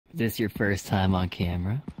Is this your first time on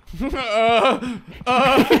camera? I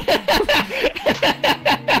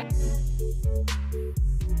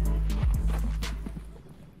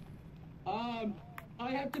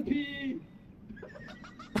have to pee.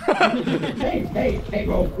 hey,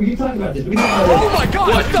 bro. We can talk about this. Oh my God!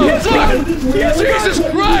 What the fuck? Jesus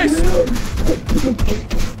Christ!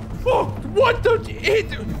 Oh, what the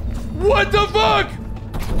fuck?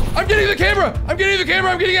 I'm getting the camera! I'm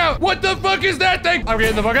getting out! What the fuck is that thing? I'm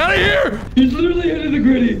getting the fuck out of here! He's literally hitting the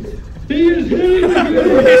gritty. He is hitting the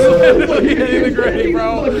gritty. He's literally hitting the gritty,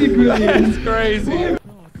 bro. That's crazy.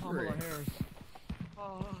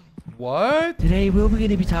 What? Today we're going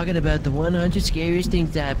to be talking about the 100 scariest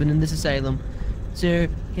things that happen in this asylum. Sir,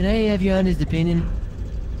 can I have your honest opinion?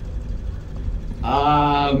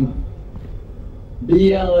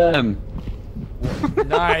 BLM.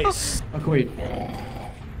 Nice. Oh, wait.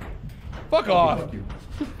 Fuck off.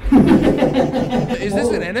 Is this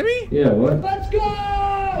an enemy? Yeah, what? Let's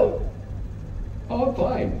go! Oh, I'm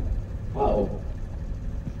fine. Oh.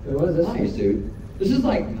 Wait, what is this nice, dude? This is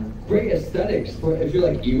like great aesthetics for if you're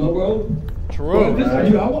like emo, bro. True. Bro,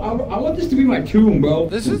 dude, I want this to be my tomb, bro.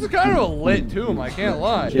 This is kind of a lit tomb, I can't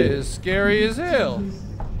lie. It is scary as hell.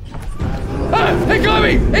 Ah! It got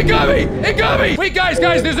me! It got me! It got me! Wait, guys,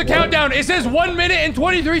 there's a countdown. It says 1 minute and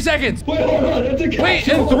 23 seconds. Wait, hold on. It's a countdown. Wait,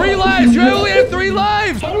 and 3 lives. You only have 3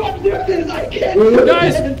 lives. How do I do this? I can't.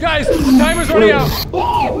 Guys, timer's running out.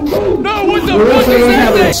 Oh, no, what the fuck is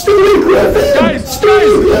that thing? Guys,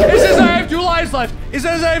 it says I have 2 lives left. It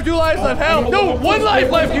says I have 2 lives left. Hell, no, 1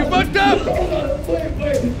 life left. You fucked up.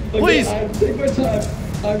 Wait. Please. Take my time.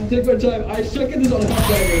 Take my time. I suck at this on hot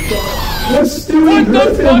diamond. What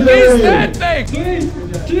the fuck is that thing? 3,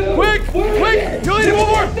 2, Quick! You only need 1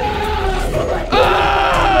 more!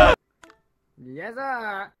 Ah! Yes,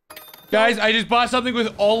 sir. Guys, I just bought something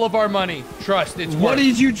with all of our money. Trust, it's worth. What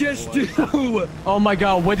did you just do? Oh my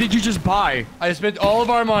God, what did you just buy? I spent all of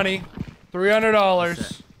our money,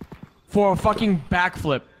 $300. For a fucking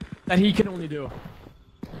backflip that he can only do.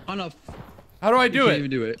 On a... How do I do it? Can't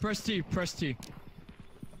even do it. Press T, press T.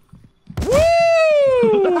 Woo!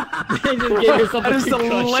 That is the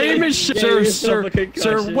lamest shit.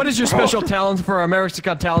 Sir, what is your special talent for America's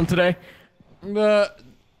Got Talent today?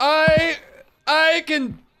 I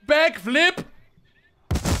can backflip.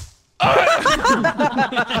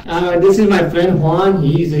 This is my friend Juan.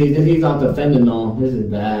 He's on the fentanyl. This is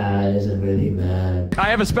bad. This is really bad. I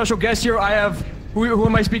have a special guest here. I have... Who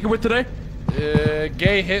am I speaking with today?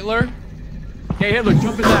 Gay Hitler. Gay Hitler,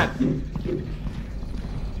 jump in that.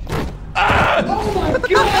 Ah! Oh my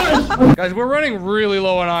gosh! Guys, we're running really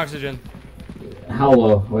low on oxygen. How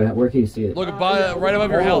low? Where can you see it? Look, right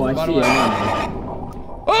above your health. I Bottom see it. left.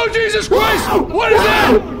 Oh, Jesus Christ! What is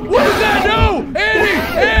that? What is that? No!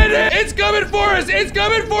 Andy! It's coming for us! It's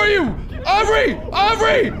coming for you! Aubrey!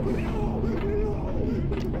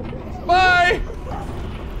 Bye!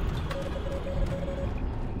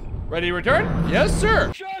 Ready to return? Yes,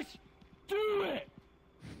 sir! Just do it!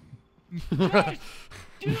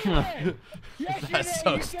 That's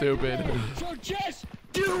so stupid. So just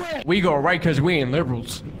do it! We go right because we ain't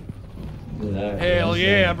liberals. Hell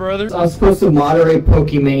yeah, brother. I was supposed to moderate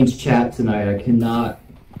Pokemon's chat tonight. I cannot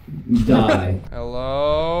die.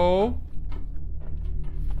 Hello?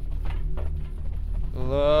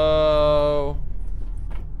 Hello?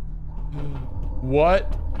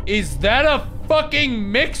 What? Is that a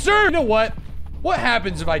fucking mixer? You know what? What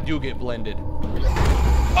happens if I do get blended?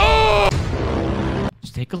 Oh!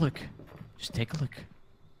 Just take a look. Just take a look.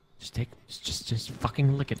 Just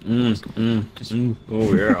fucking look at it.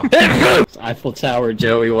 Oh yeah. It's Eiffel Tower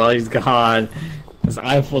Joey while he's gone. It's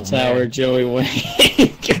Eiffel Tower Joey when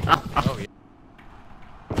he's gone.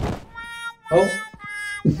 Oh.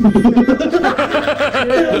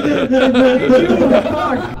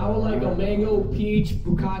 I would like a mango peach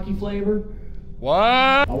bukkake flavor. What?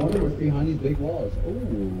 I wonder what's behind these big walls. Oh, a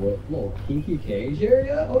little kinky cage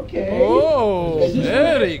area? Okay. Oh,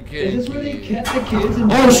 very good. Is this where they kept the kids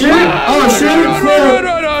in Oh shit! Oh shit!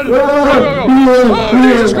 No. Oh,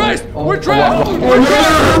 Jesus Christ! We're trapped! We're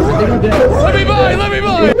trapped! Let me by!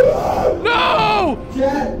 No!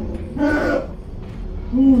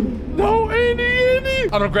 No, Andy!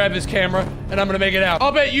 I'm gonna grab this camera and I'm gonna make it out.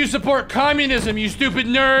 I'll bet you support communism, you stupid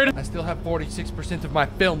nerd! I still have 46% of my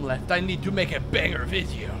film left. I need to make a banger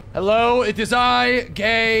video. Hello, it is I,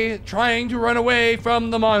 Gay, trying to run away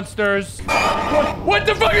from the monsters. What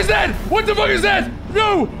the fuck is that? What the fuck is that?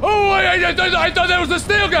 No! Oh, I thought that was the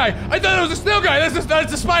snail guy! That's the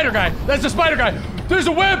spider guy! That's the spider guy! There's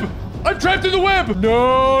a web! I'm trapped in the web.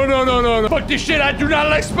 No, no, no, no, no. Fuck this shit. I do not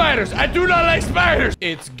like spiders. I do not like spiders.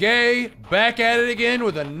 It's gay. Back at it again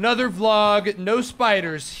with another vlog. No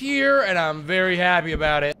spiders here, and I'm very happy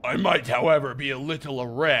about it. I might, however, be a little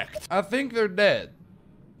erect. I think they're dead.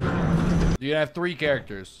 You have 3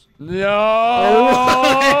 characters.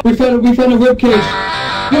 No. We found a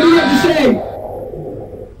ribcage. What do you have to say?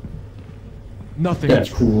 Nothing. That's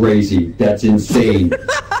crazy. That's insane.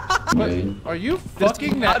 Are you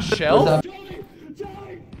fucking that shelf?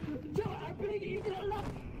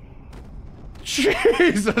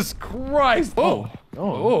 Jesus Christ! Oh,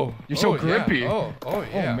 You're so grippy. Yeah. Oh,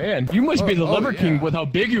 yeah. Oh man, you must be the Liver King with how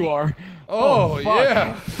big you are. Oh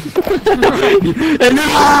yeah.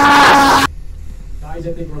 Guys,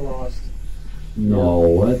 I think we're lost. No,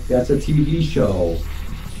 what? That's a TV show.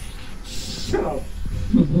 Shut up.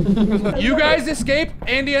 You guys escape.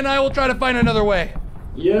 Andy and I will try to find another way.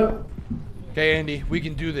 Yep. Okay, Andy, we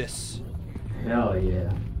can do this. Hell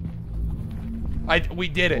yeah. We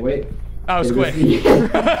did it. Oh, wait. That was quick.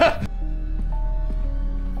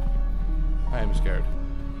 I am scared.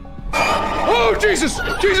 Oh, Jesus!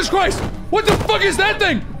 Jesus Christ! What the fuck is that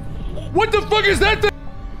thing? What the fuck is that thing?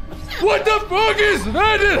 What the fuck is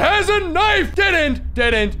that? It has a knife! Dead end!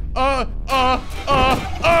 Dead end! No!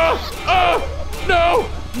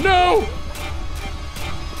 No!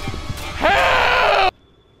 Help!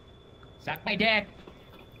 Suck my dick.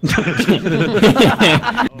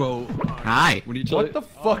 Bro, hi. What are you doing? What the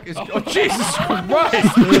fuck is... Oh, Jesus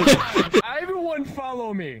Christ! Everyone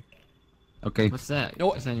follow me. Okay. What's that? No,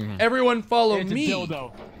 What's that in your hand? everyone follow It's me. a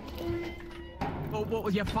dildo. Oh,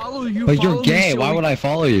 yeah, follow you. But follow you're gay. me, Why would I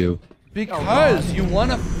follow you? Because you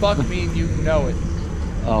wanna fuck me and you know it.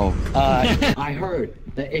 Oh. I heard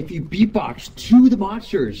that if you beatbox to the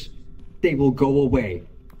monsters, they will go away.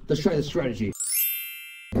 Let's try the strategy.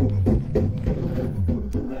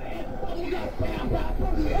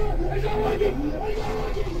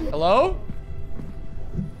 Hello?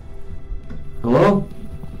 Hello?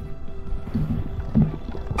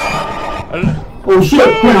 Oh Oh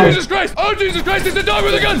shit! Jesus Christ! Oh Jesus Christ! It's a dog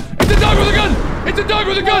with a gun! It's a dog with a gun! It's a dog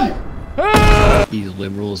with a gun! Ah! These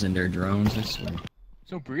liberals and their drones, I swear.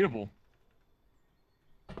 So breedable.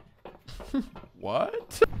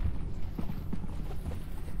 What?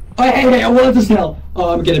 Oh, hey, I wanted to smell.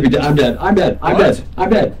 Oh, I'm gonna be dead. I'm dead. I'm dead. I'm What? dead. I'm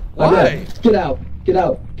dead. I'm Why? dead. Get out. Get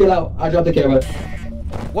out. Get out. I dropped the camera.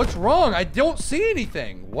 What's wrong? I don't see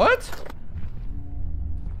anything. What?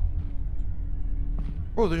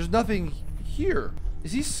 Oh, there's nothing here.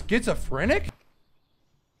 Is he schizophrenic?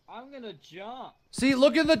 I'm gonna jump. See,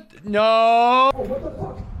 look at the... No! What the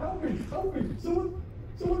fuck? Help me. Help me.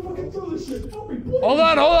 Someone fucking throw this shit. Help me, please. Hold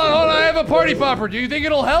on. I have a party popper. Do you think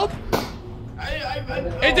it'll help?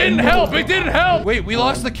 It didn't help. It didn't help. Wait, we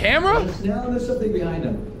lost the camera? Now there's something behind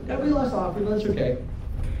him. Yeah, we lost Aubrey, but that's okay.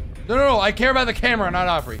 No. I care about the camera, not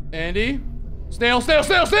Opry. Andy? Snail!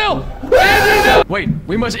 Andy, no! Wait,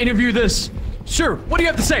 we must interview this. Sure, what do you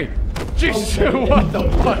have to say? Jesus, what the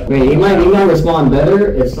fuck? Wait, he might respond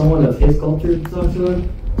better if someone of his culture talks to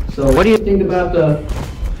him. So what do you think about the...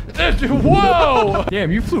 Whoa!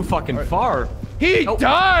 Damn, you flew fucking far. He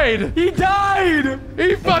died! He died!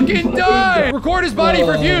 He fucking died! Record his body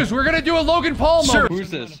for views. We're gonna do a Logan Paul moment.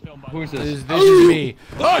 Who's this? Who's this? This is me.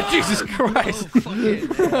 Oh, Jesus Christ.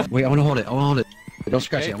 Wait, I wanna hold it. Don't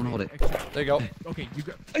scratch it. I wanna hold it. There you go. Okay, you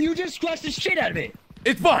go. You just scratched the shit out of it.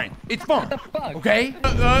 It's fine. It's fine. What the fuck? Okay?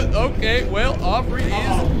 Okay, well, Aubrey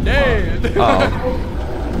is dead.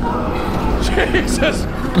 Jesus Christ.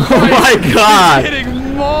 Oh my god. He's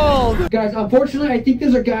getting mauled. Guys, unfortunately, I think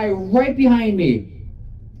there's a guy right behind me.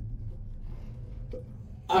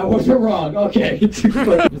 I wasn't wrong. Okay. It's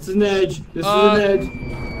an edge. This is an edge.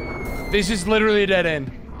 This is literally a dead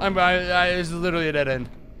end. This is literally a dead end.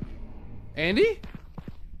 Andy?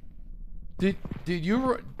 Did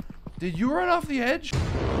you run off the edge?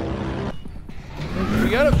 We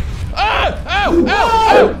gotta... Ah! Ow!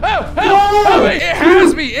 Help!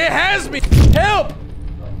 Help me! It has me! Help!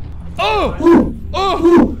 Oh!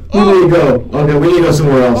 Where do you go? Okay, we need to go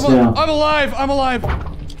somewhere else now. I'm alive!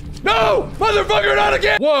 No! Motherfucker, not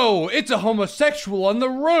again! Whoa, it's a homosexual on the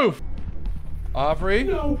roof! Aubrey?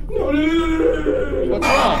 No. What's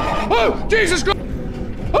wrong? Oh, Jesus Christ!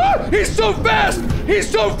 Ah, he's so fast!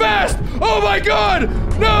 Oh my god!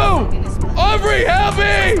 No! Aubrey, help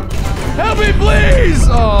me! Help me, please!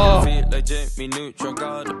 Oh. Feel like Jimmy Neutron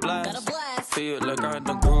got a blast. Feel like I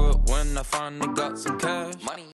done grew up when I finally got some cash.